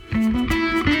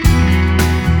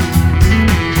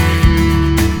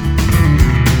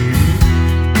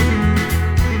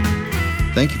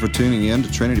Thank you for tuning in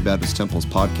to Trinity Baptist Temple's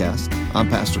podcast. I'm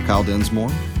Pastor Kyle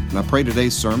Densmore, and I pray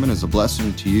today's sermon is a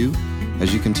blessing to you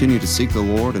as you continue to seek the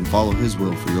Lord and follow His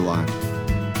will for your life.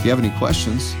 If you have any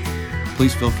questions,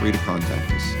 please feel free to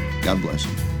contact us. God bless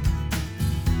you.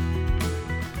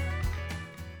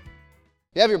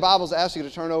 If you have your Bibles, I ask you to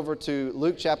turn over to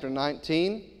Luke chapter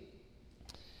 19.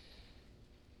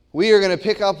 We are going to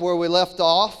pick up where we left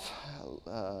off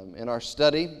in our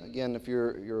study. Again, if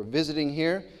you're visiting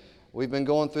here, we've been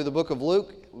going through the book of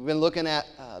Luke. We've been looking at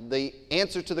the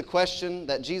answer to the question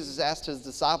that Jesus asked His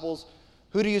disciples,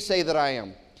 "Who do you say that I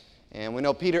am?" And we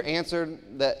know Peter answered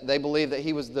that they believed that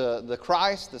He was the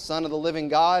Christ, the Son of the living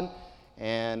God.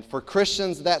 And for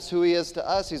Christians, that's who He is to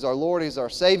us. He's our Lord, He's our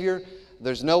Savior.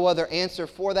 There's no other answer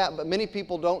for that, but many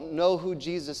people don't know who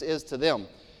Jesus is to them.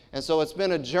 And so it's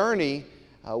been a journey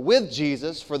with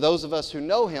Jesus for those of us who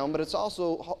know Him, but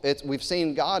we've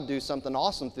seen God do something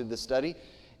awesome through this study,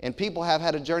 and people have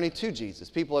had a journey to Jesus.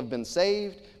 People have been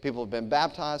saved, people have been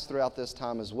baptized throughout this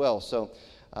time as well. So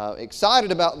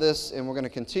excited about this, and we're going to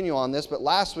continue on this. But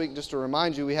last week, just to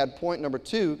remind you, we had point number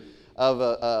 2 of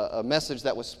a message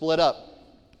that was split up.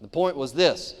 The point was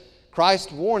this: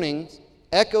 Christ's warnings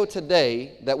echo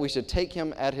today that we should take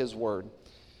Him at His word.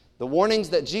 The warnings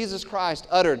that Jesus Christ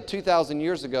uttered 2,000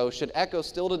 years ago should echo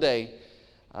still today,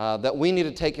 that we need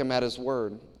to take Him at His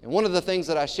word. And one of the things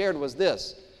that I shared was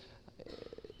this: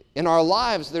 in our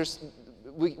lives,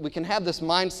 we can have this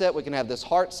mindset, we can have this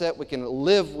heart set, we can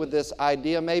live with this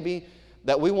idea maybe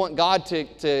that we want God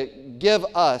to give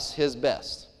us His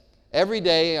best. Every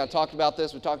day, I talked about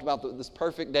this, we talked about this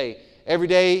perfect day. Every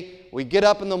day we get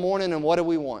up in the morning, and what do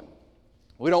we want?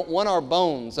 We don't want our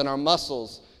bones and our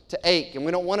muscles to ache, and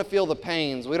we don't want to feel the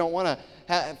pains. We don't want to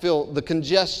feel the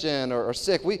congestion or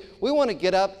sick. We want to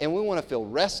get up and we want to feel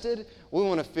rested. We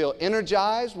want to feel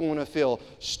energized. We want to feel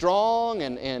strong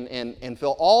and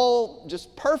feel all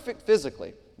just perfect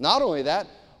physically. Not only that,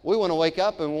 we want to wake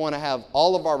up and we want to have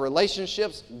all of our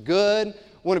relationships good.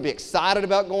 We want to be excited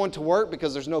about going to work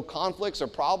because there's no conflicts or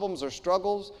problems or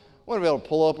struggles. We want to be able to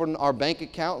pull open our bank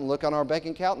account and look on our bank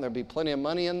account and there'll be plenty of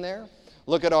money in there.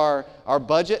 Look at our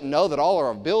budget and know that all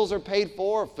our bills are paid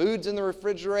for, food's in the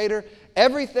refrigerator,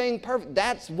 everything perfect.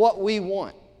 That's what we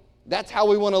want. That's how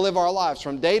we want to live our lives.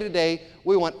 From day to day,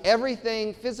 we want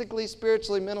everything physically,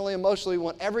 spiritually, mentally, emotionally, we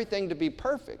want everything to be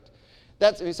perfect.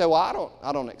 You say, well,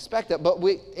 I don't expect that. But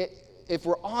if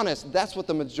we're honest, that's what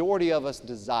the majority of us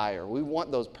desire. We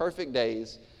want those perfect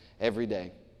days every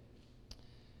day.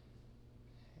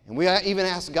 And we even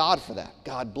ask God for that.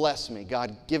 God bless me.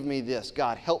 God give me this.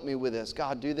 God help me with this.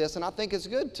 God do this. And I think it's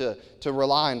good to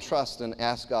rely and trust and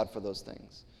ask God for those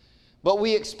things. But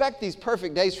we expect these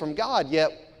perfect days from God,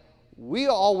 yet we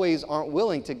always aren't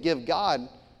willing to give God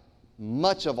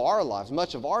much of our lives,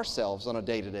 much of ourselves on a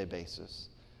day-to-day basis.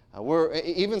 We're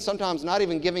even sometimes not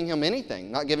even giving Him anything,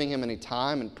 not giving Him any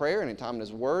time in prayer, any time in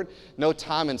His Word, no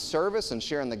time in service and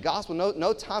sharing the gospel,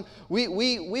 no time.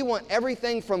 We want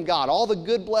everything from God, all the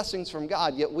good blessings from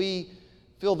God, yet we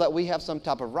feel that we have some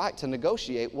type of right to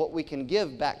negotiate what we can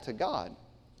give back to God.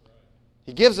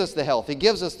 He gives us the health, He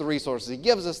gives us the resources, He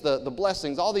gives us the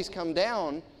blessings, all these come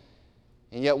down,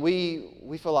 and yet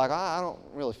we feel like, I don't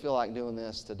really feel like doing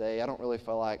this today, I don't really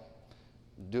feel like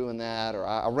doing that, or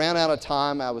I ran out of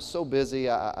time, I was so busy,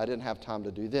 I didn't have time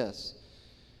to do this.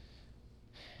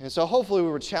 And so hopefully we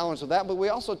were challenged with that, but we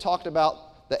also talked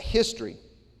about that history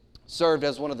served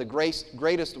as one of the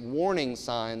greatest warning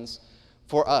signs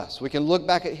for us. We can look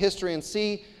back at history and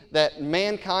see that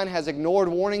mankind has ignored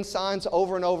warning signs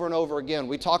over and over and over again.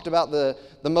 We talked about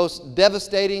the most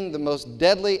devastating, the most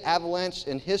deadly avalanche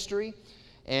in history,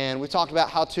 and we talked about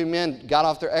how 2 men got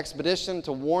off their expedition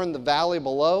to warn the valley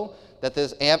below that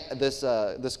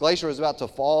this glacier was about to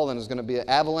fall and was going to be an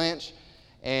avalanche.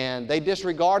 And they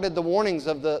disregarded the warnings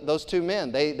of those 2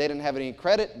 men. They didn't have any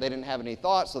credit. They didn't have any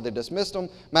thought, so they dismissed them.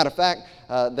 Matter of fact,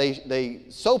 they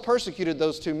so persecuted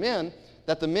those 2 men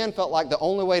that the men felt like the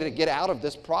only way to get out of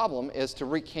this problem is to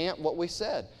recant what we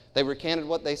said. They recanted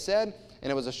what they said,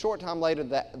 and it was a short time later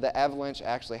that the avalanche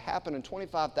actually happened, and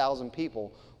 25,000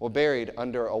 people were buried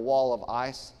under a wall of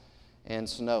ice and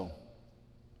snow.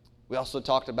 We also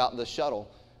talked about the shuttle,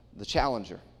 the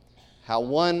Challenger, how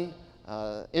one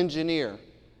engineer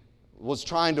was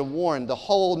trying to warn the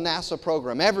whole NASA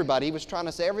program, everybody. He was trying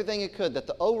to say everything he could that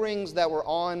the O-rings that were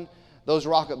on those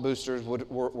rocket boosters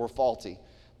were faulty,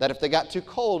 that if they got too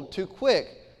cold too quick,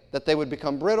 that they would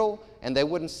become brittle and they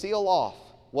wouldn't seal off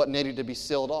what needed to be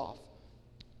sealed off.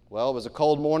 Well, it was a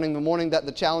cold morning, the morning that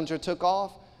the Challenger took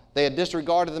off. They had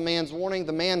disregarded the man's warning.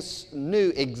 The man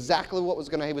knew exactly what was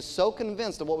going to happen. He was so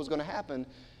convinced of what was going to happen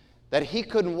that he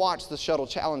couldn't watch the shuttle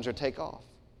Challenger take off.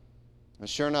 And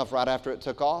sure enough, right after it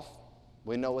took off,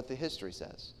 we know what the history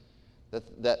says.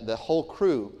 That the whole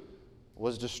crew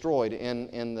was destroyed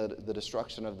in the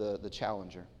destruction of the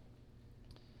Challenger.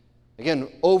 Again,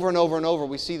 over and over and over,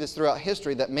 we see this throughout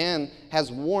history, that man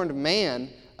has warned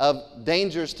man of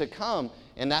dangers to come.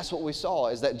 And that's what we saw,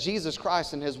 is that Jesus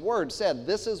Christ in His Word said,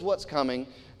 this is what's coming.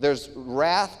 There's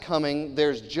wrath coming.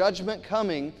 There's judgment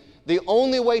coming. The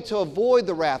only way to avoid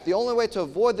the wrath, the only way to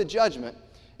avoid the judgment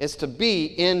is to be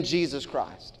in Jesus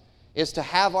Christ, is to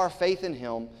have our faith in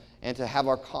Him and to have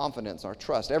our confidence, our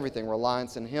trust, everything,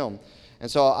 reliance in Him. And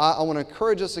so I want to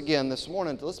encourage us again this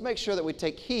morning to let's make sure that we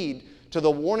take heed to the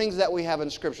warnings that we have in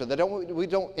Scripture, that we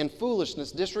don't in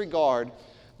foolishness disregard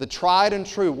the tried and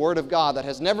true Word of God that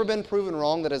has never been proven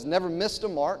wrong, that has never missed a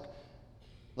mark.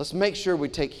 Let's make sure we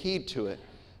take heed to it,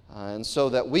 and so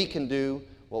that we can do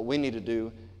what we need to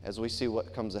do as we see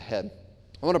what comes ahead.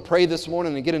 I want to pray this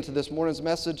morning and get into this morning's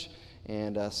message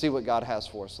and see what God has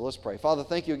for us. So let's pray. Father,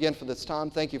 thank you again for this time.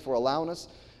 Thank you for allowing us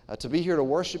to be here to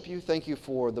worship you. Thank you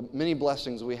for the many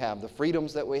blessings we have, the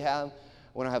freedoms that we have.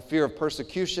 We don't have fear of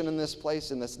persecution in this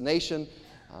place, in this nation.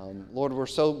 Lord, we're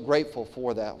so grateful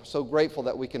for that. We're so grateful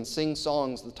that we can sing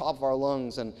songs at the top of our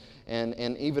lungs and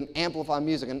even amplify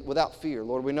music and without fear.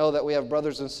 Lord, we know that we have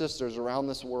brothers and sisters around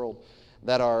this world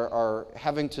that are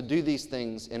having to do these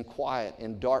things in quiet,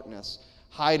 in darkness,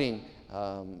 hiding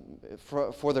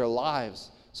for their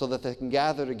lives so that they can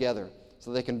gather together,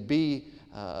 so they can be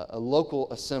a local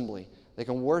assembly. They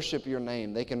can worship your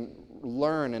name. They can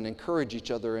learn and encourage each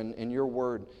other in your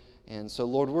word. And so,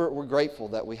 Lord, we're grateful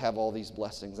that we have all these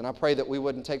blessings. And I pray that we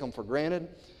wouldn't take them for granted.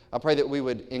 I pray that we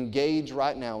would engage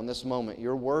right now in this moment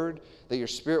your word, that your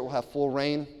Spirit will have full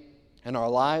reign in our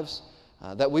lives,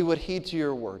 that we would heed to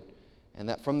your word, and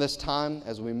that from this time,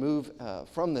 as we move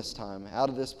from this time out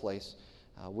of this place,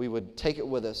 we would take it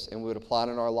with us and we would apply it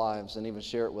in our lives and even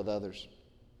share it with others.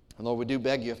 And Lord, we do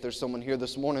beg you, if there's someone here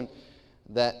this morning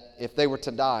that if they were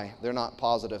to die, they're not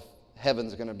positive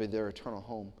heaven's going to be their eternal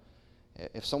home.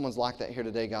 If someone's like that here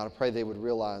today, God, I pray they would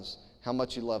realize how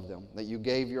much you love them, that you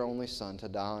gave your only Son to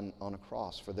die on a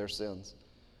cross for their sins.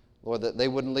 Lord, that they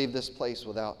wouldn't leave this place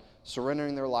without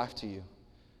surrendering their life to you,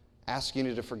 asking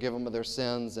you to forgive them of their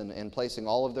sins and placing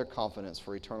all of their confidence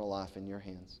for eternal life in your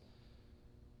hands.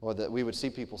 Lord, that we would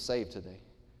see people saved today,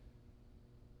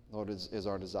 Lord, is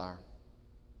our desire.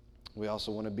 We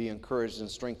also want to be encouraged and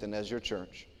strengthened as your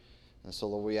church. And so,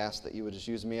 Lord, we ask that you would just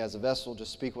use me as a vessel,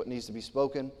 just speak what needs to be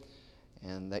spoken,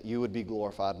 and that you would be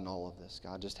glorified in all of this.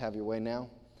 God, just have your way now.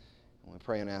 And we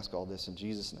pray and ask all this in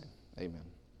Jesus' name. Amen.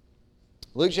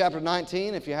 Luke chapter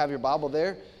 19, if you have your Bible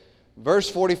there, verse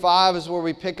 45 is where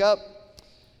we pick up.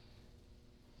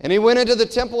 And he went into the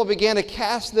temple and began to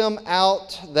cast them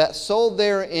out that sold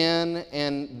therein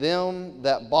and them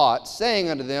that bought, saying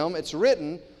unto them, it's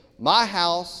written, my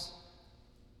house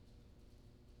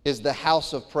is the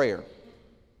house of prayer,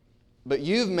 but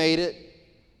you've made it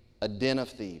a den of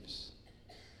thieves.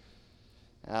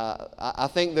 I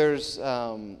think there's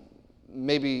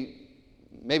maybe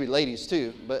ladies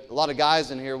too, but a lot of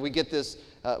guys in here, we get this,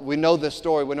 we know this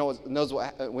story, we know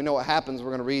what happens. We're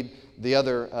going to read the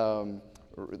other,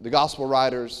 the gospel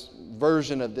writer's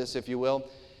version of this, if you will,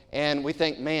 and we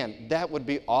think, man, that would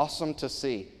be awesome to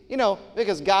see. You know,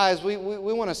 because guys, we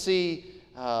want to see,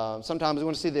 sometimes we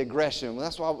want to see the aggression. Well,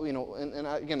 that's why, you know, and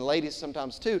again, ladies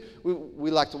sometimes too,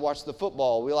 we like to watch the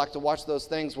football. We like to watch those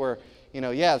things where, you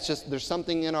know, yeah, it's just there's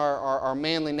something in our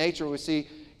manly nature. We see,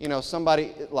 you know,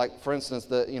 somebody, like, for instance,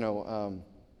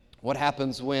 what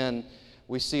happens when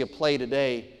we see a play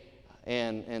today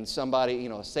and somebody, you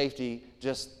know, a safety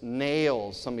just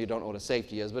nails, some of you don't know what a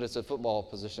safety is, but it's a football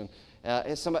position.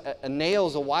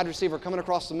 Nails a wide receiver coming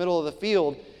across the middle of the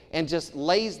field and just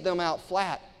lays them out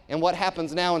flat. And what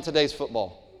happens now in today's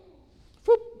football?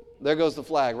 Whoop, there goes the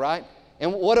flag, right?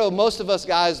 And what do most of us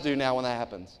guys do now when that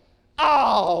happens?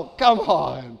 Oh, come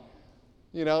on.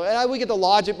 You know, and we get the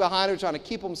logic behind it, trying to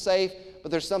keep them safe, but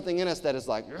there's something in us that is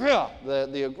like,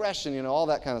 the aggression, you know, all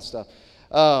that kind of stuff.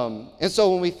 And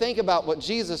so when we think about what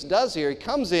Jesus does here, he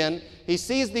comes in, he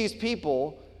sees these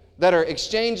people that are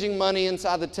exchanging money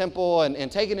inside the temple and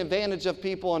taking advantage of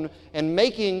people and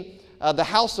making the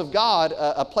house of God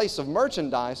a place of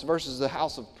merchandise versus the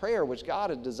house of prayer, which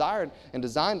God had desired and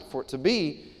designed for it to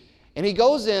be. And he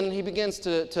goes in and he begins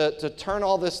to turn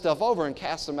all this stuff over and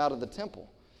cast them out of the temple.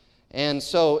 And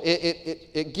so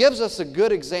it gives us a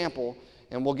good example,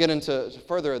 and we'll get into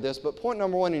further of this, but point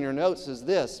number one in your notes is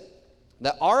this,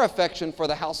 that our affection for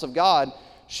the house of God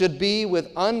should be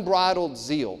with unbridled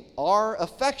zeal. Our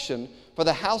affection for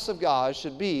the house of God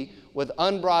should be with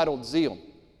unbridled zeal.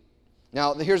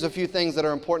 Now, here's a few things that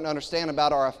are important to understand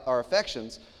about our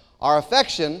affections. Our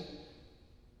affection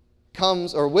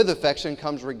comes, or with affection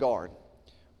comes regard.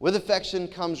 With affection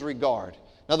comes regard.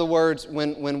 In other words,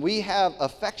 when we have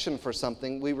affection for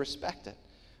something, we respect it.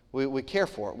 We care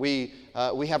for it.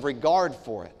 We have regard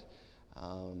for it.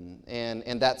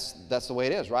 And that's the way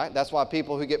it is, right? That's why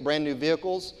people who get brand new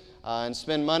vehicles and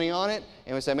spend money on it,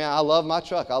 and we say, man, I love my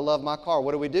truck, I love my car.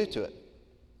 What do we do to it?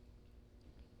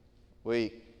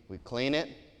 We clean it.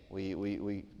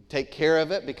 We take care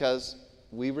of it because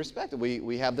we respect it.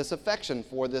 We have this affection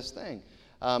for this thing.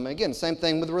 Again, same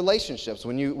thing with relationships.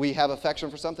 When we have affection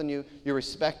for something, you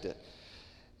respect it.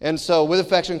 And so with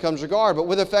affection comes regard, but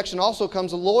with affection also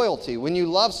comes loyalty. When you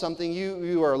love something,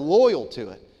 you are loyal to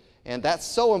it. And that's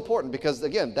so important because,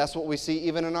 again, that's what we see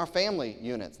even in our family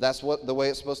units. That's the way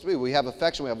it's supposed to be. We have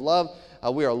affection, we have love,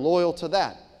 we are loyal to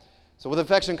that. So with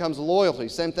affection comes loyalty.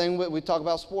 Same thing we talk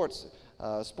about sports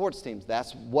teams.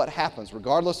 That's what happens.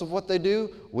 Regardless of what they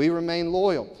do, we remain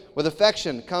loyal. With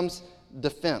affection comes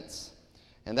defense.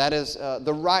 And that is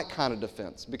the right kind of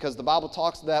defense, because the Bible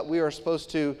talks that we are supposed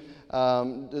to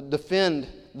defend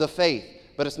the faith.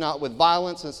 But it's not with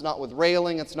violence, it's not with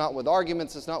railing, it's not with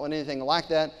arguments, it's not with anything like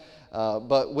that.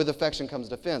 But with affection comes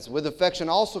defense. With affection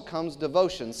also comes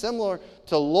devotion. Similar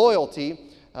to loyalty,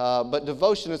 but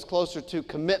devotion is closer to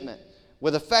commitment.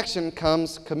 With affection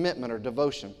comes commitment or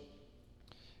devotion.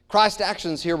 Christ's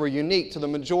actions here were unique to the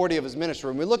majority of his ministry.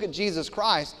 When we look at Jesus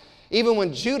Christ, even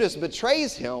when Judas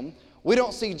betrays him, we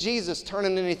don't see Jesus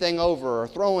turning anything over or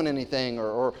throwing anything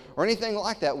or anything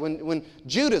like that. When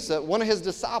Judas, one of his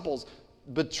disciples,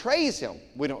 betrays him,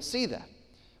 we don't see that.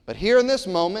 But here in this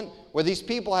moment, where these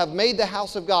people have made the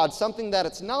house of God something that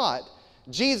it's not,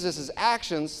 Jesus'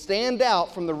 actions stand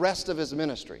out from the rest of his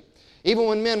ministry. Even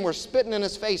when men were spitting in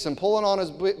his face and pulling on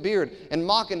his beard and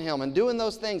mocking him and doing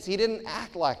those things, he didn't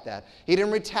act like that. He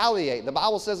didn't retaliate. The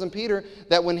Bible says in Peter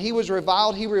that when he was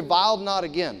reviled, he reviled not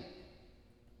again.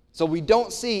 So we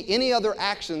don't see any other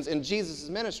actions in Jesus'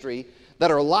 ministry that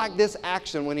are like this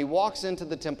action when he walks into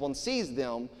the temple and sees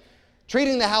them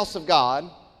treating the house of God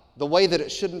the way that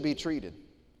it shouldn't be treated.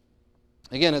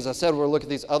 Again, as I said, we'll look at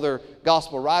these other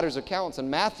gospel writers' accounts. In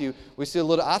Matthew, we see a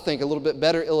little bit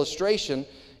better illustration,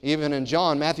 even in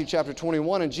John, Matthew chapter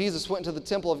 21. And Jesus went into the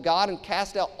temple of God and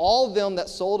cast out all them that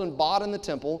sold and bought in the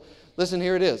temple. Listen,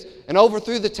 here it is. And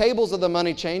overthrew the tables of the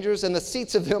money changers and the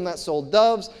seats of them that sold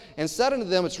doves, and said unto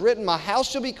them, it's written, my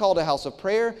house shall be called a house of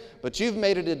prayer, but you've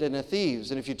made it a den of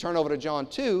thieves. And if you turn over to John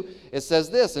 2, it says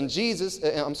this, and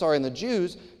the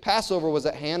Jews, Passover was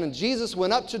at hand, and Jesus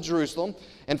went up to Jerusalem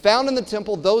and found in the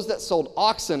temple those that sold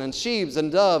oxen and sheaves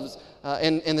and doves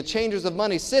and the changers of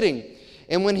money sitting.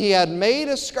 And when he had made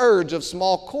a scourge of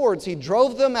small cords, he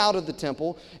drove them out of the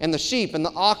temple, and the sheep and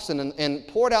the oxen, and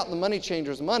poured out the money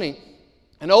changers' money,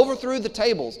 and overthrew the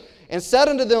tables, and said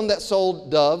unto them that sold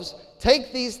doves,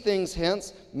 take these things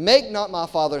hence, make not my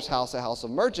Father's house a house of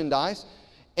merchandise.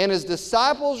 And his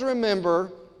disciples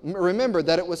remembered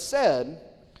that it was said,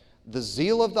 the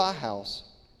zeal of thy house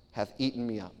hath eaten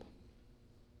me up.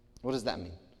 What does that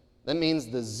mean? That means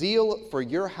the zeal for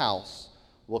your house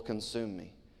will consume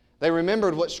me. They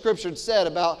remembered what Scripture said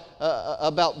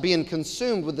about being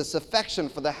consumed with this affection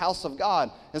for the house of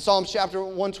God. In Psalm chapter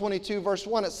 122, verse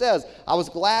 1, it says, I was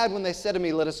glad when they said to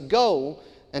me, let us go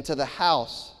into the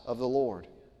house of the Lord.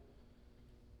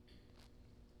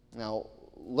 Now,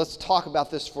 let's talk about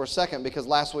this for a second, because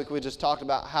last week we just talked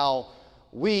about how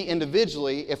we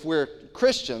individually, if we're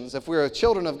Christians, if we're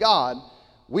children of God,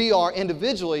 we are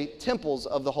individually temples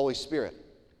of the Holy Spirit.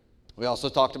 We also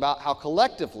talked about how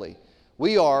collectively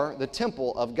we are the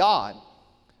temple of God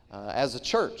as a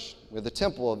church. We're the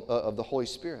temple of the Holy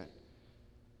Spirit.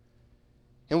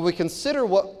 And when we consider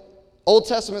what Old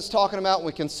Testament's talking about, and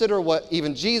we consider what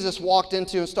even Jesus walked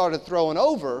into and started throwing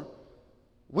over,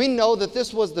 we know that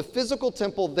this was the physical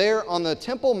temple there on the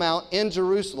Temple Mount in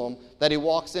Jerusalem that he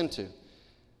walks into.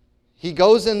 He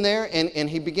goes in there and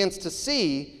he begins to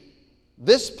see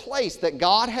this place that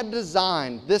God had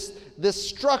designed, this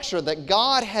structure that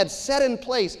God had set in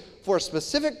place for a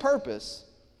specific purpose,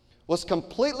 was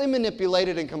completely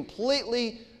manipulated and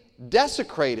completely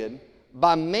desecrated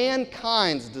by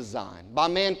mankind's design, by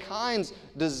mankind's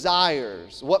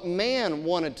desires, what man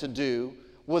wanted to do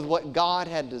with what God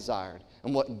had desired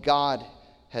and what God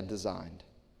had designed.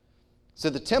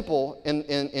 So the temple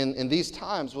in these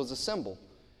times was a symbol.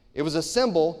 It was a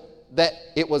symbol that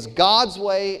it was God's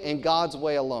way and God's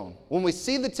way alone. When we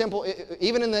see the temple,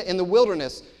 even in the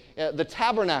wilderness, the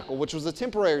tabernacle, which was a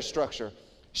temporary structure,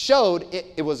 showed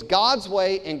it was God's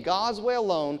way and God's way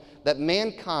alone that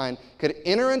mankind could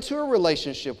enter into a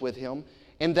relationship with Him,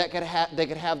 and that they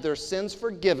could have their sins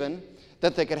forgiven,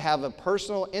 that they could have a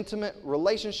personal, intimate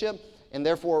relationship and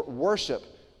therefore worship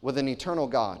with an eternal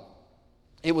God.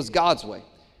 It was God's way.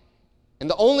 And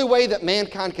the only way that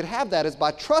mankind could have that is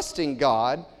by trusting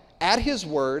God at His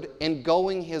word and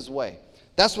going His way.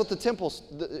 That's what the temple,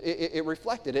 it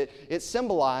reflected. It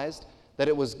symbolized that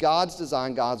it was God's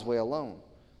design, God's way alone.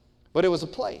 But it was a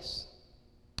place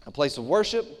of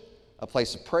worship, a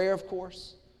place of prayer, of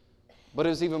course. But it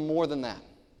was even more than that.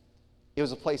 It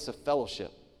was a place of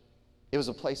fellowship. It was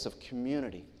a place of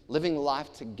community, living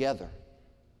life together.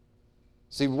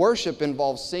 See, worship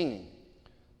involves singing.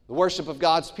 The worship of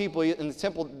God's people in the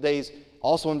temple days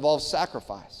also involved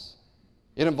sacrifice.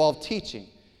 It involved teaching.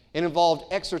 It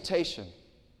involved exhortation.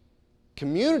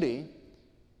 Community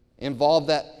involved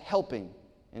that helping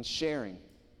and sharing.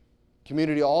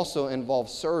 Community also involved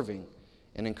serving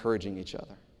and encouraging each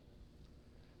other.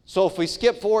 So if we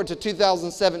skip forward to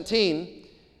 2017,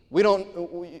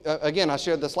 again, I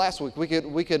shared this last week.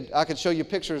 I could show you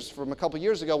pictures from a couple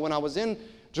years ago when I was in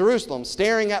Jerusalem,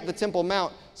 staring at the Temple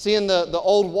Mount, seeing the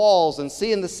old walls and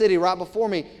seeing the city right before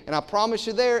me. And I promise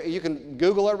you there, you can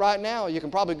Google it right now. You can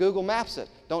probably Google Maps it.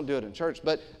 Don't do it in church.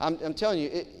 But I'm telling you,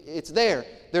 it's there.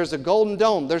 There's a golden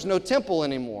dome. There's no temple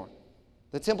anymore.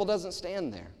 The temple doesn't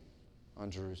stand there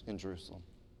in Jerusalem.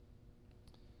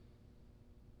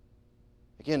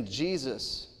 Again,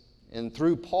 Jesus, and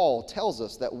through Paul, tells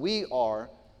us that we are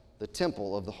the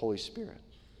temple of the Holy Spirit.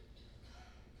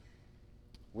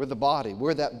 We're the body.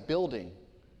 We're that building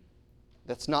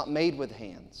that's not made with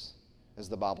hands, as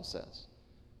the Bible says.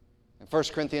 In 1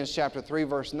 Corinthians chapter 3,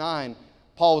 verse 9,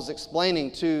 Paul was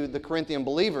explaining to the Corinthian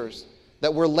believers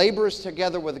that we're laborers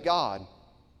together with God,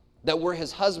 that we're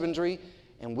His husbandry,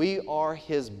 and we are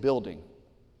His building.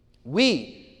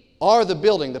 We are the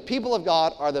building. The people of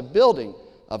God are the building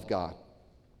of God.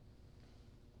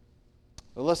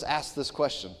 Well, let's ask this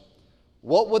question.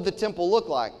 What would the temple look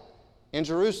like in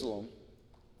Jerusalem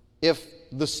if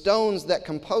the stones that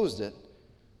composed it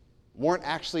weren't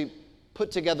actually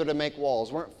put together to make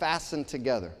walls, weren't fastened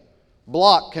together?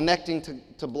 Block connecting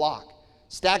to block,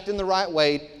 stacked in the right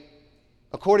way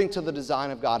according to the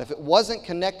design of God. If it wasn't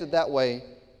connected that way,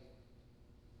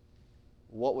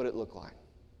 what would it look like?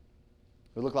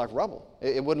 It would look like rubble.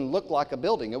 It wouldn't look like a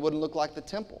building. It wouldn't look like the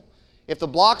temple. If the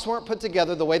blocks weren't put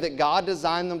together the way that God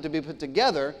designed them to be put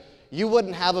together, you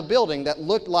wouldn't have a building that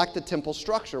looked like the temple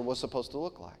structure was supposed to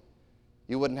look like.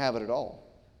 You wouldn't have it at all.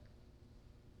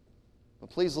 But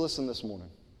please listen this morning.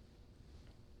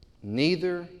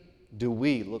 Neither do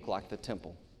we look like the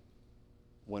temple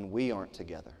when we aren't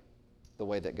together the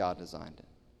way that God designed it.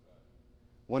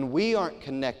 When we aren't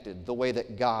connected the way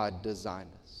that God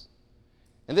designed us.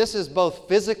 And this is both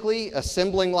physically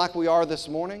assembling like we are this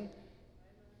morning,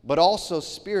 but also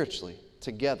spiritually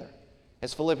together.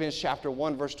 As Philippians chapter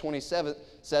 1 verse 27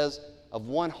 says, of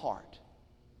one heart,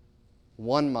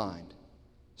 one mind,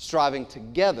 striving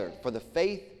together for the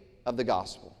faith of the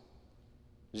gospel.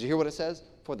 Did you hear what it says?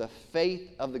 For the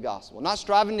faith of the gospel. Not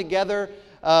striving together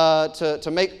to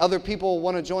make other people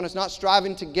want to join us. Not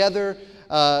striving together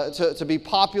to be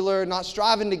popular. Not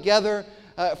striving together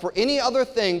for any other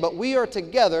thing. But we are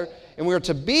together, and we are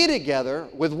to be together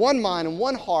with one mind and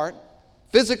one heart,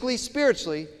 physically,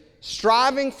 spiritually,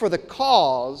 striving for the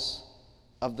cause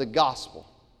of the gospel.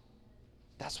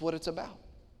 That's what it's about.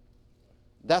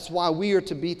 That's why we are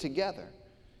to be together.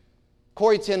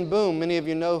 Corrie ten Boom, many of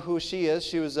you know who she is.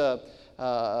 She was a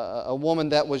woman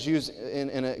that was used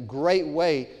in a great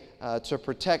way to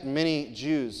protect many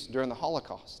Jews during the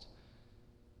Holocaust.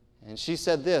 And she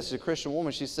said this, a Christian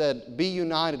woman, she said, be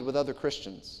united with other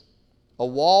Christians. A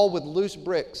wall with loose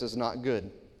bricks is not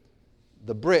good.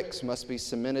 The bricks must be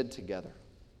cemented together.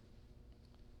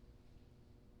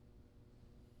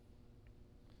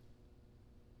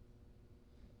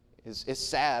 It's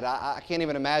sad. I can't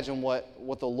even imagine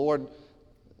what the Lord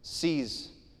sees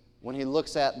when He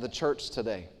looks at the church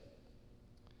today.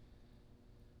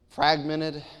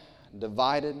 Fragmented,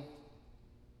 divided,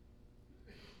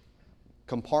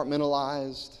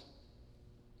 compartmentalized,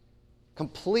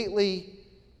 completely,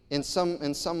 in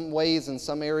some ways, in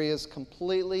some areas,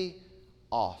 completely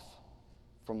off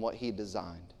from what He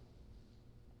designed.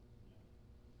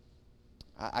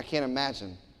 I can't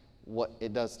imagine what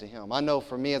it does to Him. I know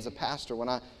for me as a pastor, when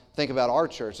I think about our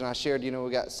church, and I shared,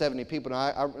 we got 70 people,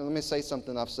 and let me say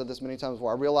something, I've said this many times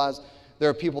before, I realize there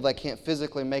are people that can't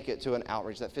physically make it to an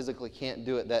outreach, that physically can't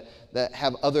do it, that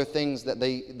have other things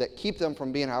that keep them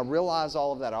from being. I realize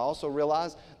all of that. I also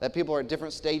realize that people are at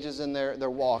different stages in their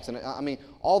walks, and I mean,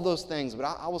 all those things, but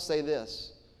I will say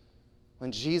this.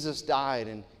 When Jesus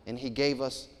died and He gave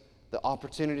us the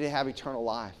opportunity to have eternal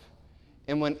life,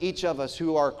 and when each of us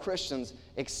who are Christians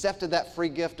accepted that free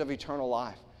gift of eternal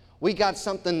life. We got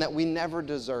something that we never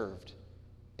deserved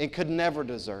and could never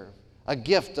deserve, a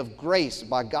gift of grace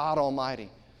by God Almighty.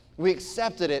 We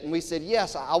accepted it and we said,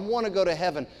 yes, I want to go to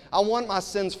heaven. I want my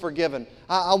sins forgiven.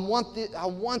 I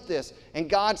want this. And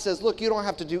God says, look, you don't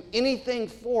have to do anything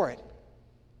for it.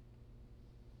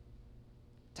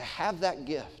 To have that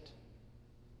gift,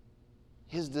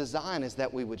 His design is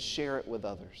that we would share it with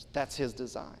others. That's His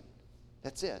design.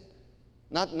 That's it.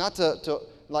 Not to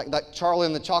like Charlie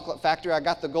in the Chocolate Factory, I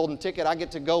got the golden ticket, I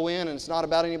get to go in and it's not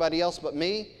about anybody else but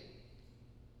me.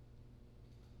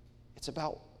 It's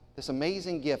about this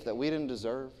amazing gift that we didn't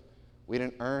deserve, we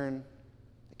didn't earn,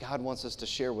 that God wants us to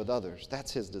share with others.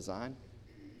 That's His design.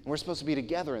 And we're supposed to be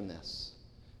together in this.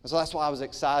 And so that's why I was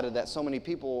excited that so many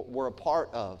people were a part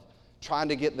of trying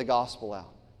to get the gospel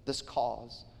out, this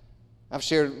cause. I've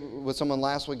shared with someone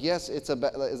last week, yes, it's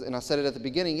about, and I said it at the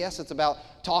beginning, yes, it's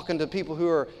about talking to people who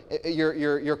are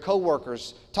your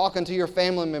co-workers, talking to your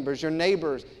family members, your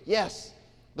neighbors, yes.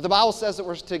 But the Bible says that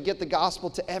we're to get the gospel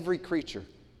to every creature.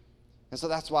 And so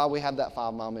that's why we have that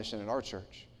 5-mile mission in our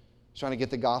church, trying to get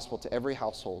the gospel to every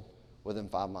household within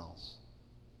 5 miles.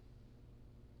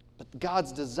 But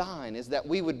God's design is that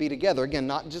we would be together, again,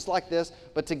 not just like this,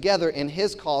 but together in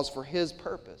His cause for His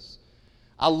purpose.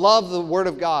 I love the Word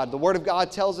of God. The Word of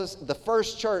God tells us the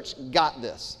first church got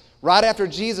this. Right after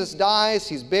Jesus dies,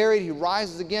 He's buried, He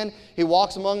rises again. He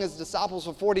walks among His disciples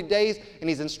for 40 days, and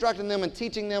He's instructing them and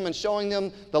teaching them and showing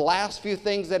them the last few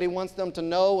things that He wants them to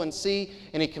know and see.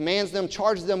 And He commands them,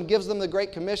 charges them, gives them the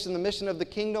Great Commission, the mission of the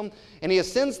kingdom. And He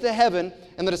ascends to heaven,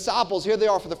 and the disciples, here they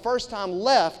are for the first time,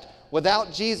 left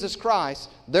without Jesus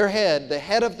Christ, their head, the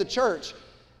head of the church.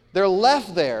 They're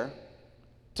left there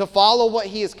to follow what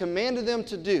He has commanded them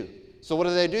to do. So what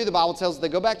do? The Bible tells us they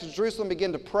go back to Jerusalem,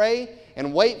 begin to pray,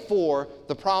 and wait for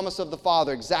the promise of the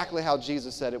Father, exactly how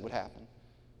Jesus said it would happen.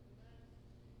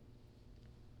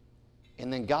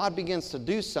 And then God begins to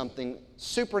do something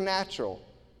supernatural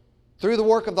through the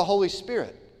work of the Holy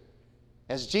Spirit.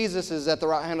 As Jesus is at the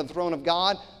right hand of the throne of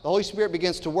God, the Holy Spirit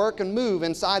begins to work and move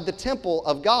inside the temple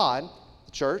of God,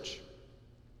 the church,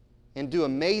 and do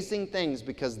amazing things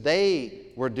because they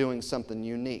were doing something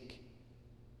unique.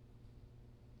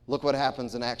 Look what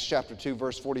happens in Acts chapter 2,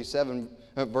 verse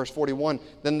 41.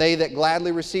 Then they that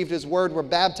gladly received His word were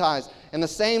baptized, and the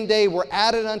same day were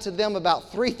added unto them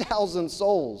about 3,000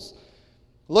 souls.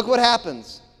 Look what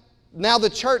happens. Now the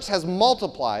church has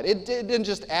multiplied. It didn't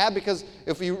just add, because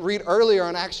if you read earlier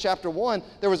in Acts chapter 1,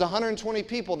 there was 120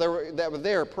 people that were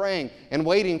there praying and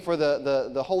waiting for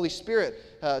the Holy Spirit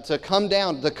to come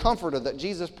down, the comforter that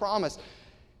Jesus promised.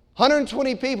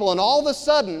 120 people, and all of a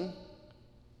sudden,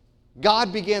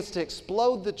 God begins to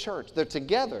explode the church. They're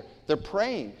together. They're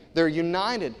praying. They're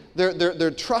united.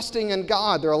 They're trusting in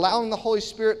God. They're allowing the Holy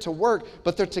Spirit to work,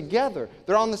 but they're together.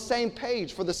 They're on the same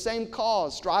page for the same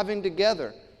cause, striving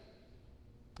together.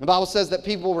 The Bible says that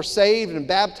people were saved and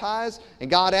baptized,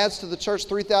 and God adds to the church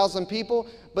 3,000 people.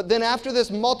 But then after this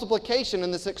multiplication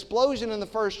and this explosion in the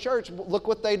first church, look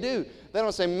what they do. They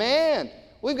don't say, man,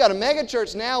 we've got a mega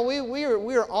church now. We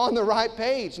are on the right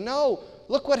page. No,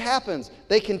 look what happens.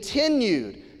 They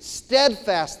continued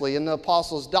steadfastly in the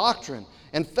apostles' doctrine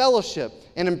and fellowship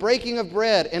and in breaking of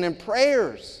bread and in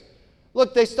prayers.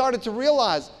 Look, they started to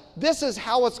realize this is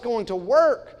how it's going to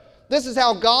work. This is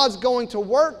how God's going to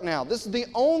work now. This is the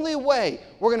only way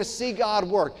we're going to see God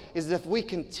work, is if we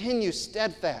continue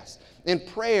steadfast in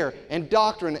prayer and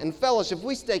doctrine and fellowship. If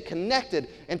we stay connected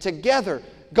and together,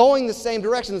 going the same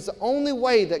direction, it's the only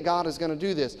way that God is going to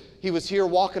do this. He was here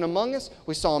walking among us.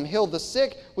 We saw Him heal the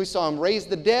sick. We saw Him raise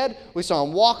the dead. We saw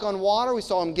Him walk on water. We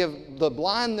saw Him give the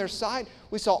blind their sight.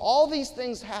 We saw all these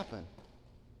things happen.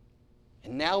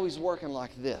 And now He's working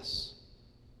like this.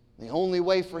 The only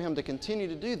way for Him to continue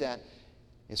to do that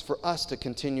is for us to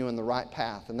continue in the right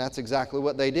path. And that's exactly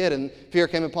what they did. And fear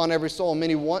came upon every soul.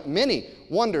 Many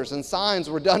wonders and signs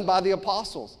were done by the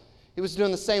apostles. He was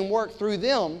doing the same work through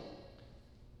them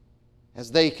as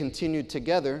they continued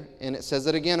together. And it says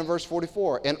it again in verse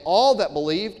 44. And all that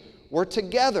believed were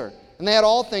together. And they had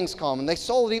all things common. They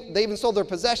even sold their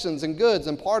possessions and goods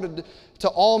and parted to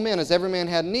all men as every man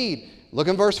had need. Look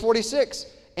in verse 46.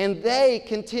 And they,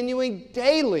 continuing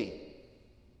daily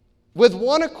with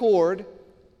one accord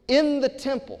in the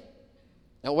temple.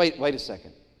 Now wait a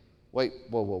second.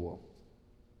 Whoa.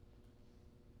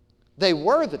 They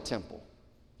were the temple,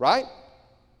 right?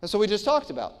 That's what we just talked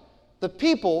about. The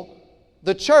people,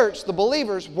 the church, the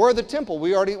believers were the temple.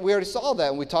 We already saw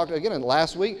that, and we talked again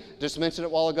last week, just mentioned it a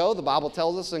while ago. The Bible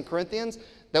tells us in Corinthians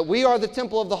that we are the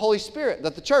temple of the Holy Spirit,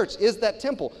 that the church is that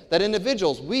temple, that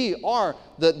individuals, we are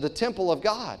the temple of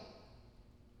God.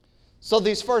 So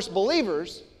these first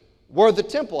believers were the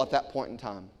temple at that point in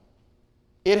time.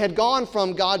 It had gone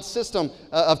from God's system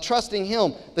of trusting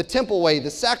Him, the temple way,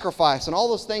 the sacrifice, and all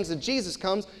those things, that Jesus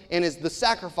comes and is the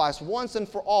sacrifice once and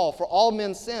for all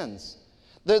men's sins.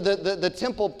 The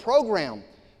temple program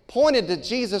pointed to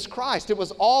Jesus Christ. It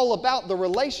was all about the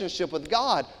relationship with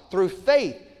God through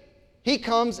faith. He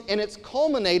comes and it's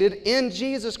culminated in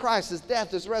Jesus Christ, His death,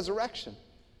 His resurrection.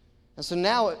 And so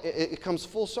now it comes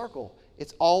full circle.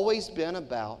 It's always been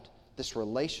about this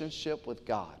relationship with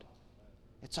God.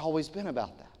 It's always been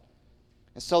about that.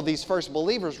 And so these first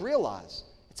believers realize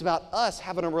it's about us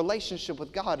having a relationship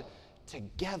with God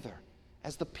together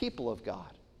as the people of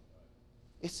God.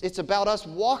 It's about us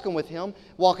walking with Him,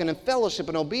 walking in fellowship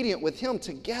and obedient with Him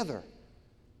together.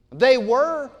 They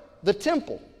were the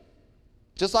temple,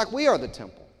 just like we are the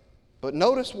temple. But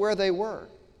notice where they were.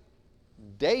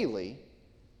 Daily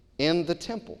in the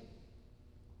temple.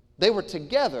 They were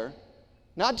together,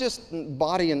 not just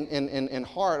body and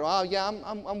heart. Oh, yeah,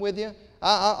 I'm with you.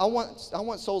 I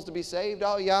want souls to be saved.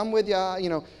 Oh, yeah, I'm with you.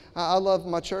 I love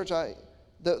my church.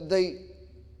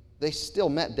 They still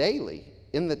met daily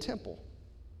in the temple.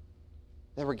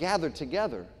 They were gathered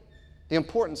together. The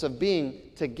importance of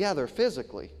being together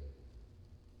physically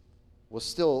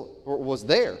was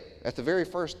there at the very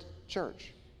first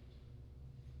church.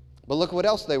 But look what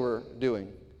else they were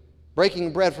doing.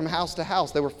 Breaking bread from house to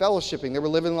house. They were fellowshipping. They were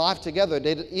living life together.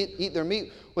 They'd eat their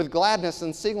meat with gladness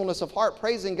and singleness of heart,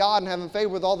 praising God and having favor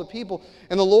with all the people.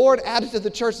 And the Lord added to the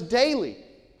church daily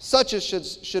such as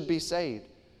should be saved.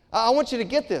 I want you to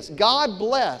get this. God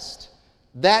blessed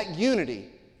that unity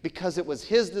because it was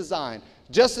His design.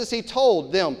 Just as He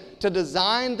told them to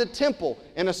design the temple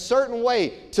in a certain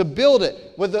way, to build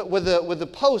it with the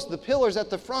posts, the pillars at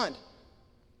the front,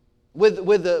 with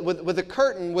the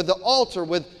curtain, with the altar,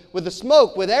 with the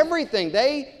smoke, with everything.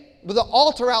 With the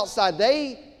altar outside,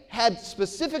 they had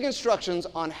specific instructions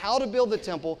on how to build the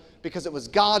temple because it was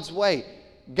God's way.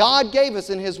 God gave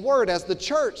us in His Word as the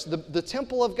church, the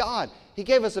temple of God, He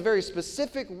gave us a very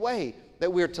specific way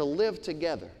that we are to live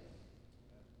together.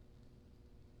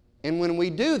 And when we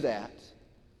do that,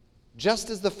 just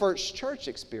as the first church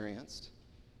experienced,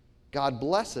 God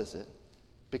blesses it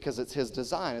because it's His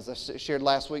design. As I shared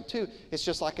last week too, it's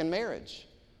just like in marriage.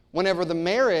 Whenever the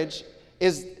marriage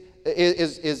is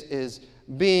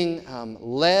being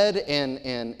led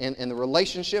and the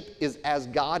relationship is as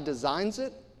God designs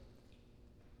it,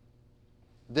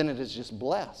 then it is just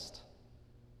blessed.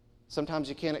 Sometimes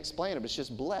you can't explain it, but it's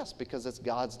just blessed because it's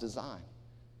God's design.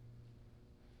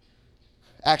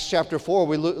 Acts chapter 4,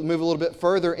 we move a little bit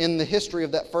further in the history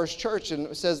of that first church, and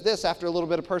it says this: after a little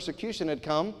bit of persecution had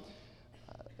come,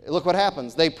 look what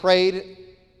happens. They prayed,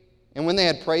 and when they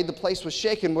had prayed, the place was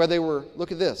shaken where they were,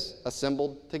 look at this,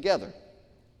 assembled together.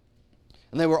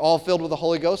 And they were all filled with the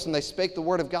Holy Ghost, and they spake the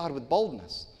word of God with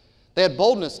boldness. They had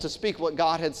boldness to speak what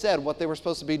God had said, what they were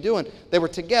supposed to be doing. They were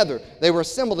together. They were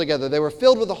assembled together. They were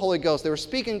filled with the Holy Ghost. They were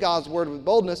speaking God's word with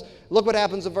boldness. Look what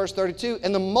happens in verse 32.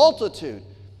 And the multitude,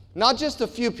 not just a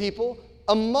few people,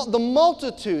 the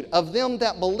multitude of them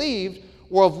that believed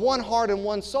were of one heart and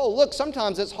one soul. Look,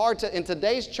 sometimes it's hard to, in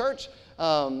today's church,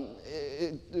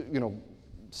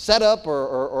 set up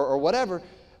or whatever,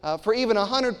 for even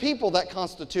 100 people that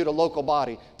constitute a local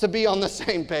body to be on the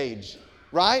same page,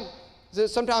 right?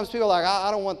 Sometimes people are like,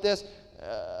 I don't want this.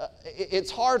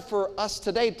 It's hard for us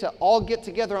today to all get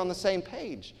together on the same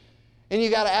page. And you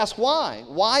got to ask why.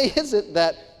 Why is it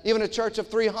that even a church of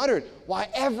 300, why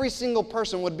every single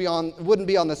person wouldn't be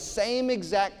on the same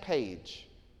exact page?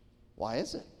 Why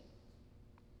is it?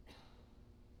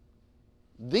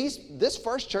 This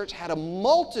first church had a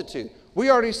multitude. We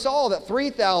already saw that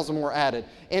 3,000 were added.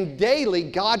 And daily,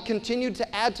 God continued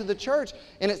to add to the church.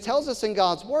 And it tells us in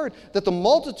God's Word that the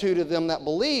multitude of them that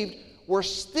believed were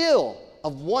still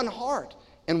of one heart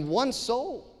and one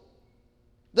soul.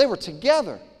 They were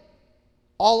together,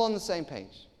 all on the same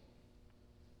page.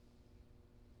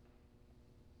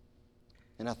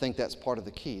 And I think that's part of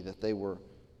the key, that they were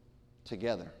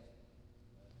together.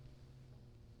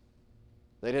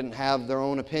 They didn't have their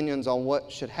own opinions on what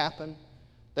should happen.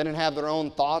 They didn't have their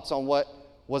own thoughts on what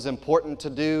was important to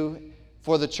do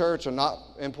for the church or not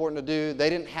important to do. They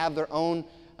didn't have their own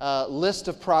list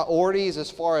of priorities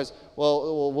as far as,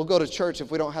 well, we'll go to church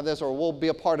if we don't have this, or we'll be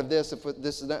a part of this if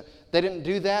this is that. They didn't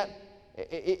do that.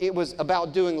 It was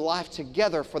about doing life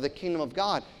together for the kingdom of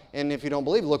God. And if you don't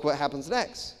believe, look what happens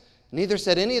next. Neither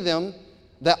said any of them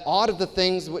that aught of the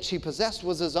things which he possessed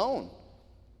was his own,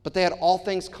 but they had all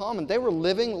things common. They were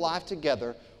living life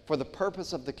together for the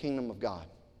purpose of the kingdom of God.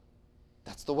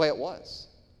 That's the way it was.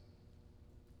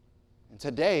 And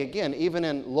today, again, even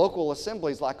in local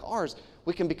assemblies like ours,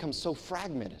 we can become so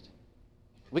fragmented.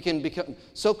 We can become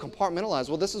so compartmentalized.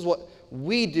 Well, this is what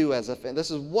we do as a family.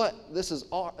 This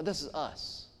is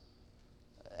us.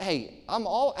 Hey, I'm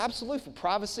all absolutely for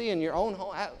privacy in your own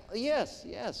home.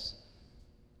 Yes.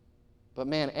 But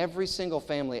man, every single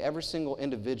family, every single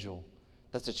individual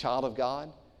that's a child of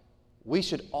God, we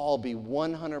should all be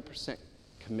 100%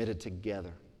 committed together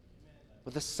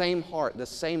with the same heart, the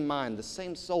same mind, the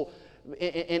same soul.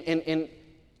 And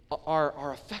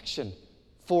our affection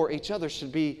for each other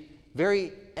should be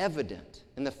very evident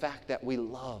in the fact that we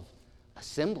love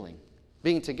assembling,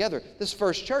 being together. This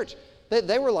first church,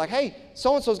 they were like, hey,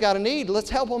 so-and-so's got a need,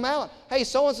 let's help them out. Hey,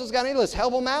 so-and-so's got a need, let's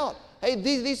help them out. Hey,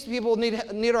 these people need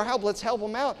our help, let's help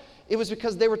them out. It was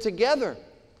because they were together.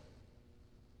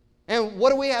 And what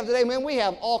do we have today? Man, we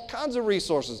have all kinds of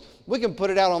resources. We can put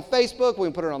it out on Facebook, we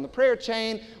can put it on the prayer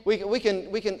chain, we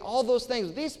can all those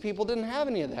things. These people didn't have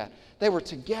any of that. They were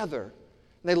together.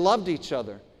 They loved each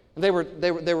other. And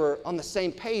they were on the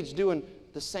same page doing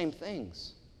the same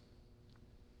things.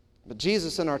 But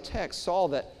Jesus in our text saw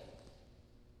that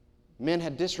men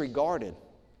had disregarded,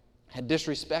 had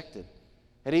disrespected,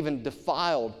 had even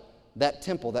defiled that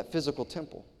temple, that physical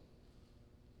temple.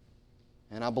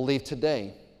 And I believe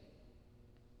today,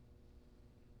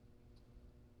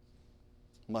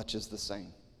 much is the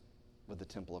same with the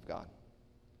temple of God.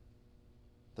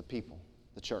 The people,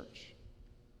 the church.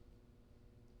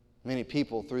 Many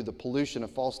people, through the pollution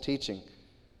of false teaching,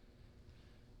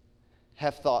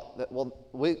 have thought that,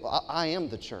 well, I am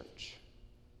the church.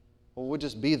 Well, we'll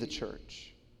just be the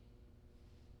church.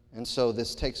 And so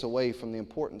this takes away from the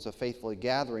importance of faithfully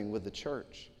gathering with the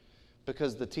church,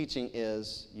 because the teaching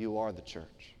is, you are the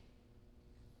church.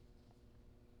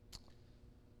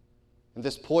 And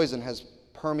this poison has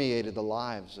permeated the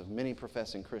lives of many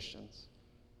professing Christians.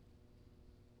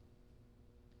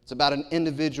 It's about an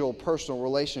individual, personal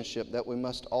relationship that we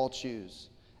must all choose.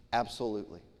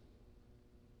 Absolutely.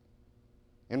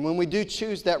 And when we do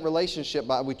choose that relationship,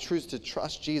 we choose to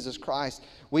trust Jesus Christ,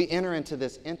 we enter into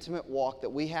this intimate walk that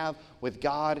we have with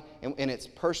God, and it's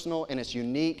personal and it's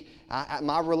unique.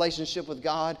 My relationship with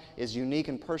God is unique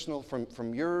and personal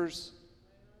from yours.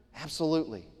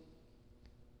 Absolutely.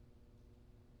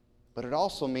 But it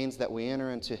also means that we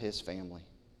enter into His family.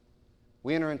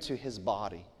 We enter into His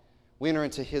body. We enter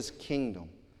into His kingdom,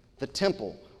 the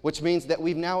temple, which means that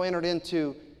we've now entered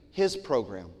into His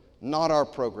program, not our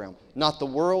program, not the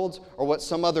world's or what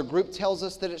some other group tells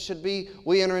us that it should be.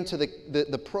 We enter into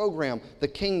the program, the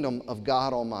kingdom of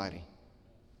God Almighty.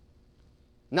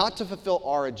 Not to fulfill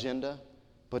our agenda,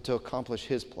 but to accomplish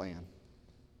His plan,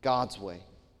 God's way,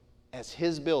 as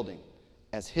His building,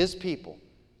 as His people,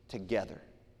 together.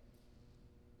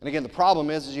 And again, the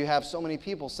problem is you have so many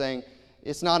people saying,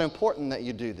 it's not important that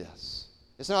you do this.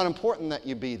 It's not important that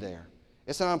you be there.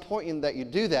 It's not important that you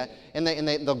do that. And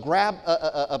they'll grab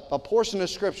a portion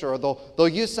of Scripture, or they'll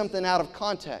use something out of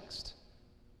context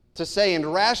to say and to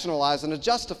rationalize and to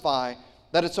justify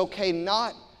that it's okay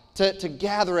not to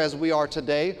gather as we are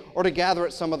today, or to gather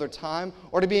at some other time,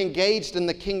 or to be engaged in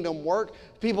the kingdom work.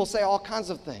 People say all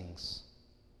kinds of things.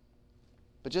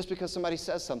 But just because somebody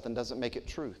says something doesn't make it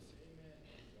truth.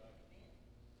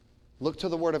 Look to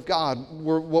the Word of God,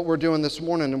 what we're doing this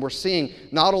morning, and we're seeing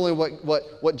not only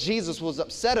what Jesus was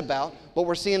upset about, but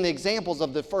we're seeing the examples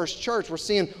of the first church. We're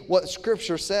seeing what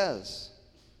Scripture says.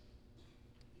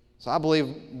 So I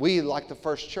believe we, like the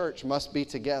first church, must be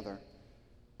together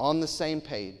on the same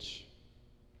page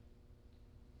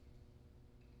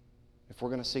if we're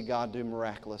going to see God do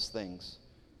miraculous things,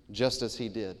 just as He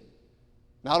did.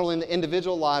 Not only in the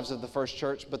individual lives of the first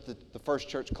church, but the first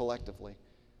church collectively.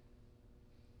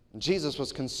 Jesus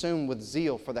was consumed with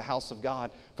zeal for the house of God,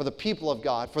 for the people of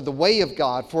God, for the way of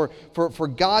God, for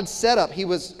God's setup. He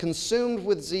was consumed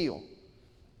with zeal.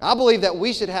 I believe that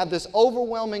we should have this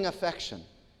overwhelming affection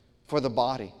for the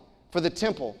body, for the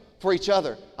temple, for each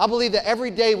other. I believe that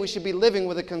every day we should be living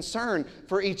with a concern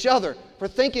for each other, for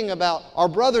thinking about our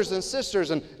brothers and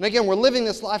sisters. And again, we're living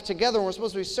this life together, and we're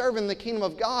supposed to be serving the kingdom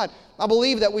of God. I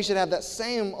believe that we should have that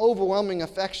same overwhelming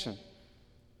affection.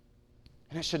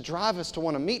 And it should drive us to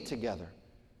want to meet together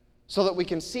so that we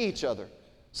can see each other,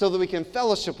 so that we can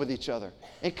fellowship with each other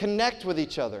and connect with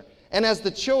each other. And as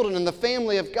the children and the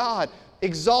family of God,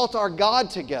 exalt our God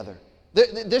together.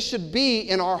 This should be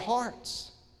in our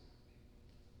hearts,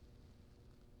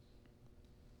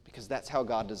 because that's how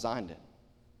God designed it.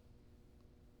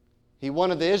 He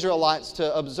wanted the Israelites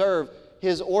to observe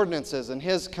His ordinances and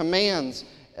His commands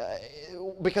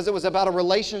because it was about a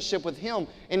relationship with Him,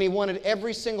 and He wanted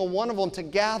every single one of them to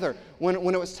gather when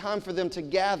it was time for them to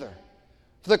gather.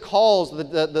 For the calls,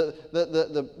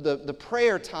 the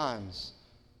prayer times.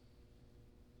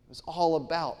 It was all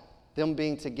about them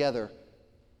being together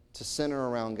to center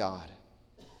around God.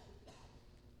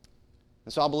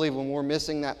 And so I believe when we're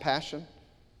missing that passion,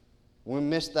 when we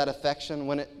miss that affection,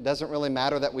 when it doesn't really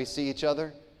matter that we see each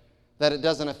other, that it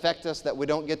doesn't affect us, that we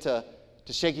don't get to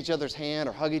shake each other's hand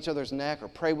or hug each other's neck or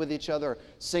pray with each other or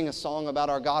sing a song about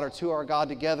our God or to our God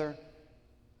together.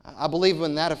 I believe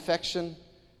when that affection,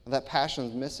 that passion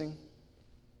is missing,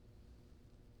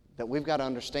 that we've got to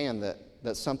understand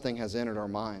that something has entered our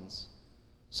minds.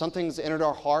 Something's entered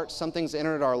our hearts. Something's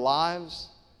entered our lives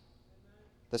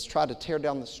that's tried to tear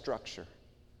down the structure,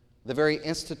 the very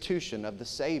institution of the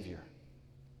Savior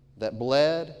that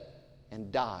bled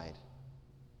and died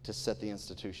to set the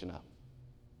institution up,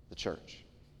 the church.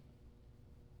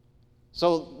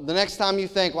 So the next time you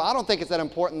think, well, I don't think it's that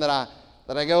important that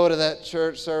I go to that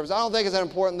church service. I don't think it's that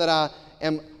important that I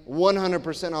am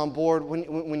 100% on board.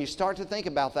 When you start to think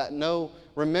about that,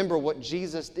 remember what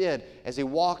Jesus did as He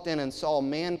walked in and saw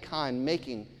mankind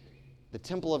making the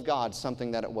temple of God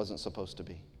something that it wasn't supposed to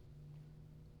be.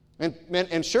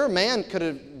 And sure, man could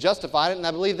have justified it, and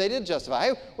I believe they did justify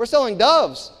it. Hey, we're selling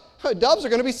doves. Doves are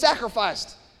going to be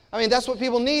sacrificed. I mean, that's what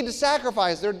people need to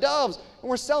sacrifice. They're doves. And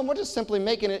we're just simply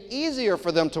making it easier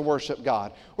for them to worship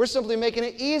God. We're simply making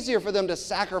it easier for them to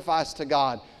sacrifice to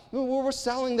God. We're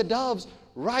selling the doves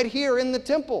right here in the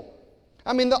temple.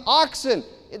 I mean, the oxen,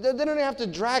 they don't have to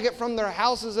drag it from their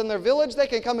houses in their village. They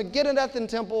can come and get it at the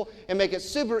temple and make it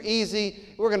super easy.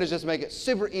 We're going to just make it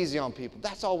super easy on people.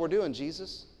 That's all we're doing,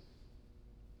 Jesus.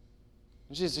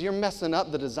 Jesus, you're messing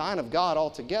up the design of God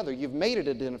altogether. You've made it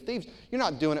a den of thieves. You're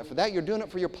not doing it for that. You're doing it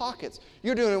for your pockets.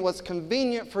 You're doing what's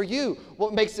convenient for you,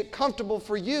 what makes it comfortable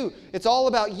for you. It's all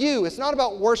about you. It's not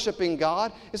about worshiping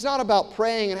God. It's not about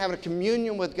praying and having a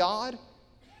communion with God.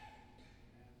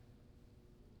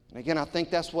 And again, I think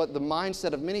that's what the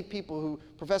mindset of many people who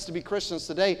profess to be Christians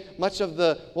today, much of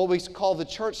what we call the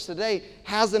church today,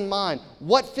 has in mind.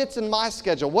 What fits in my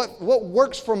schedule? What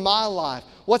works for my life?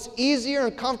 What's easier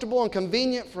and comfortable and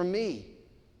convenient for me?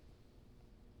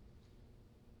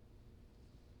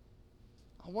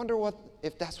 I wonder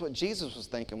if that's what Jesus was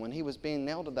thinking when He was being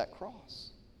nailed to that cross.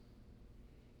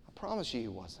 I promise you He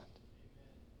wasn't.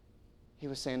 He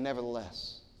was saying,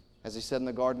 nevertheless, as He said in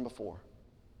the garden before,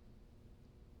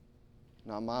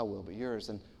 not my will, but yours.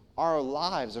 And our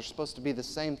lives are supposed to be the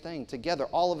same thing, together,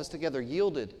 all of us together,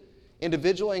 yielded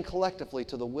individually and collectively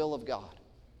to the will of God.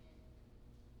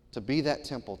 To be that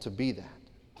temple, to be that.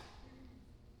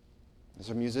 As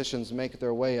our musicians make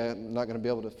their way, I'm not going to be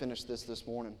able to finish this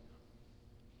morning.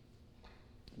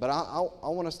 But I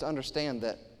want us to understand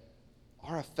that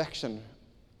our affection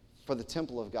for the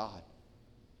temple of God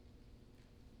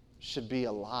should be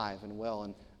alive and well.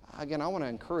 And again, I want to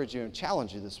encourage you and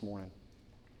challenge you this morning.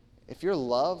 If your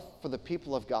love for the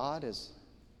people of God is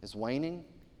waning,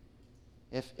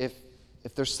 if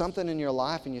there's something in your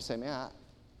life and you say, man,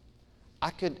 I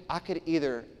could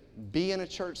either be in a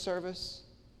church service,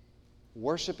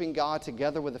 worshiping God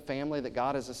together with the family that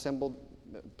God has assembled,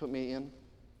 put me in,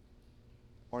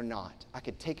 or not. I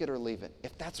could take it or leave it.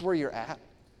 If that's where you're at,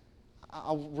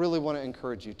 I really want to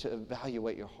encourage you to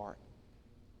evaluate your heart.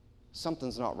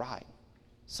 Something's not right.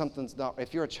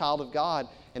 If you're a child of God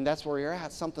and that's where you're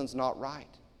at, something's not right.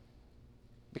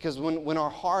 Because when our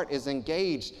heart is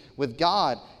engaged with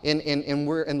God and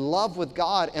we're in love with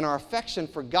God and our affection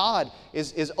for God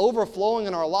is overflowing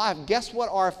in our life, guess what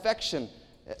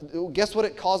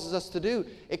it causes us to do?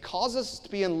 It causes us to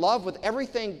be in love with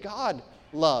everything God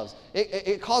loves.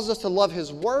 It causes us to love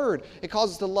His Word. It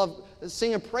causes us to love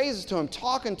singing praises to Him,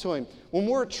 talking to Him. When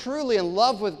we're truly in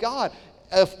love with God,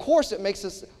 of course it makes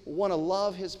us want to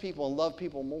love His people and love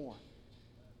people more.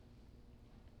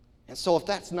 And so if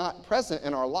that's not present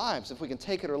in our lives, if we can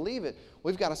take it or leave it,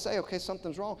 we've got to say, okay,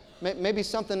 something's wrong. Maybe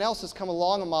something else has come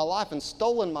along in my life and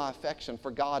stolen my affection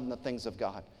for God and the things of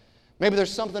God. Maybe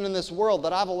there's something in this world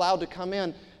that I've allowed to come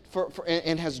in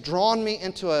and has drawn me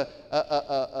into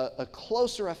a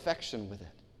closer affection with it.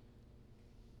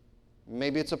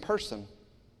 Maybe it's a person.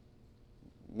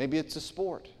 Maybe it's a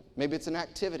sport. Maybe it's an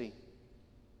activity.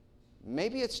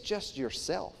 Maybe it's just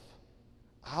yourself.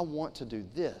 I want to do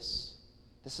this.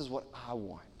 This is what I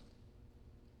want.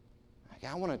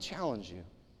 I want to challenge you.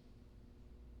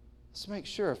 Let's make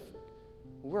sure if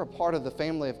we're a part of the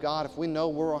family of God, if we know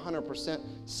we're 100%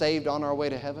 saved on our way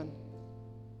to heaven,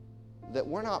 that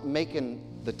we're not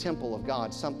making the temple of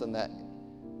God something that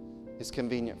is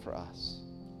convenient for us.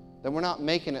 That we're not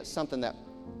making it something that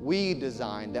we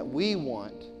design, that we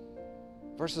want,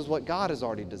 versus what God has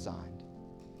already designed.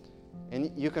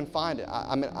 And you can find it.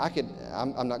 I'm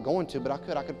not going to, but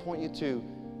I could point you to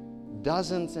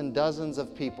dozens and dozens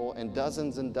of people and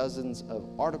dozens of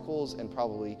articles and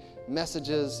probably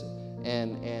messages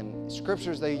and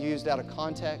scriptures they used out of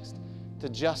context to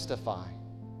justify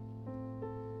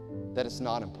that it's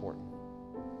not important.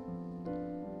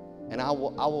 And I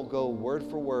will go word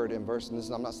for word in verse, and this,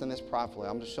 I'm not saying this pridefully,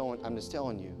 I'm just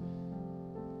telling you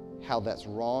how that's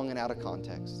wrong and out of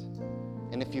context.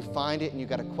 And if you find it and you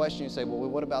got a question, you say, well,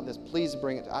 what about this? Please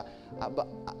bring it.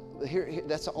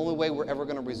 That's the only way we're ever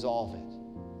going to resolve it.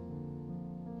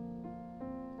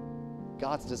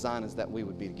 God's design is that we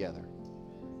would be together.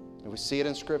 And we see it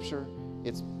in Scripture.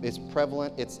 It's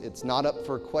prevalent. It's not up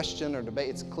for question or debate.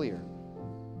 It's clear.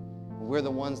 We're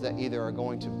the ones that either are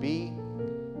going to be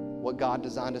what God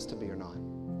designed us to be or not.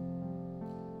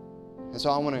 And so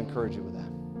I want to encourage you with that.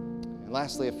 And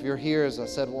lastly, if you're here, as I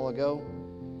said a while ago,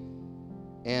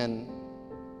 and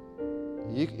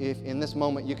if in this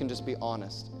moment you can just be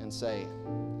honest and say,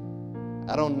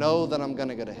 I don't know that I'm going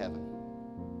to go to heaven.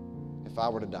 If I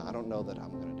were to die, I don't know that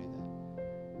I'm going to do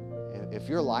that. If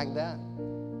you're like that,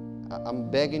 I'm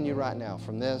begging you right now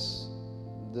from this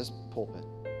pulpit,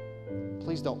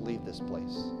 please don't leave this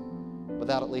place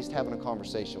without at least having a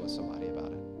conversation with somebody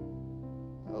about it.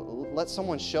 Let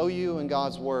someone show you in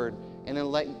God's Word, and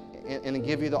then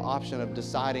give you the option of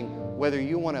deciding whether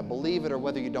you want to believe it or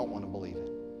whether you don't want to believe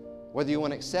it, whether you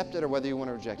want to accept it or whether you want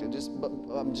to reject it.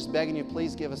 I'm just begging you,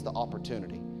 please give us the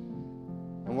opportunity.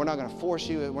 And we're not going to force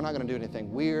you. We're not going to do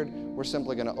anything weird. We're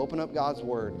simply going to open up God's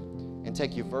Word and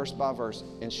take you verse by verse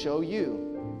and show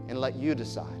you and let you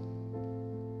decide.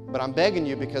 But I'm begging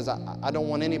you because I don't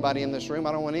want anybody in this room,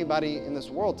 I don't want anybody in this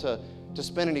world to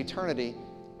spend an eternity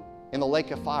in the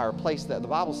lake of fire, a place that the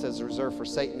Bible says is reserved for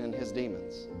Satan and his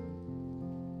demons.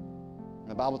 And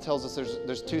the Bible tells us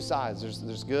there's two sides.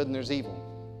 There's good and there's evil.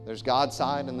 There's God's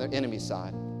side and the enemy's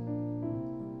side.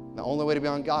 The only way to be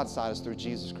on God's side is through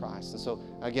Jesus Christ. And so,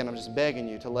 again, I'm just begging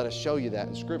you to let us show you that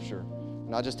in Scripture.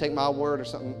 Not just take my word or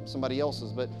somebody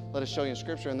else's, but let us show you in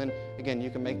Scripture. And then, again, you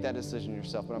can make that decision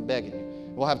yourself. But I'm begging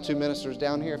you. We'll have 2 ministers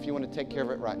down here. If you want to take care of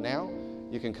it right now,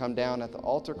 you can come down at the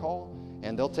altar call,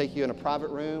 and they'll take you in a private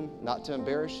room, not to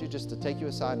embarrass you, just to take you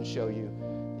aside and show you.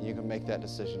 And you can make that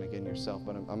decision again yourself.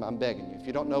 But I'm begging you. If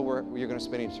you don't know where you're going to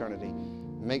spend eternity,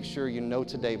 make sure you know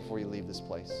today before you leave this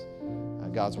place.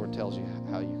 God's Word tells you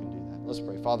how you can do that. Let's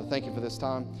pray. Father, thank you for this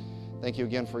time. Thank you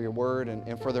again for your Word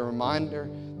and for the reminder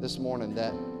this morning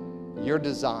that your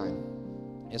design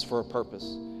is for a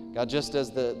purpose. God, just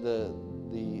as the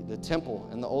temple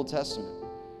in the Old Testament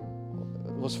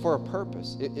was for a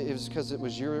purpose. It was because it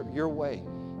was your way.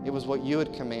 It was what you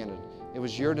had commanded. It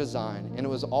was your design, and it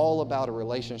was all about a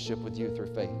relationship with you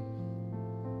through faith.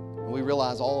 And we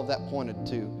realize all of that pointed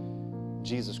to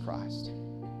Jesus Christ.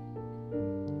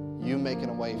 You making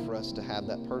a way for us to have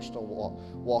that personal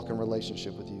walk in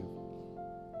relationship with you.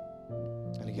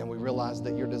 And again, we realize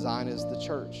that your design is the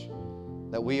church,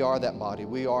 that we are that body,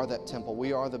 we are that temple,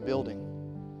 we are the building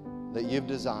that you've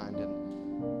designed. And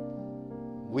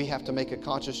we have to make a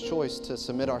conscious choice to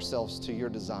submit ourselves to your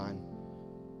design.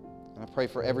 And I pray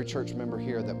for every church member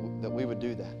here that we would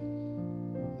do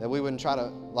that we wouldn't try to,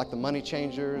 like the money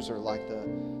changers or like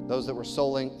those that were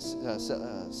selling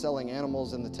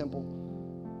animals in the temple,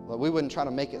 that we wouldn't try to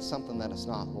make it something that it's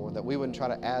not, Lord, that we wouldn't try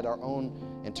to add our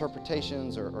own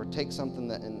interpretations or take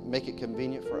something and make it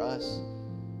convenient for us.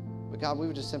 But God, we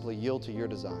would just simply yield to your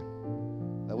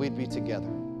design, that we'd be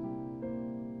together,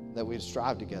 that we'd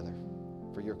strive together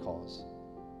for your cause.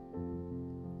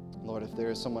 Lord, if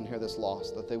there is someone here that's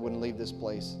lost, that they wouldn't leave this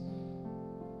place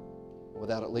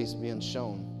without at least being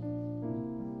shown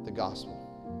the gospel.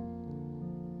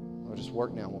 Lord, just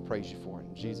work now and we'll praise you for it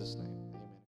in Jesus' name.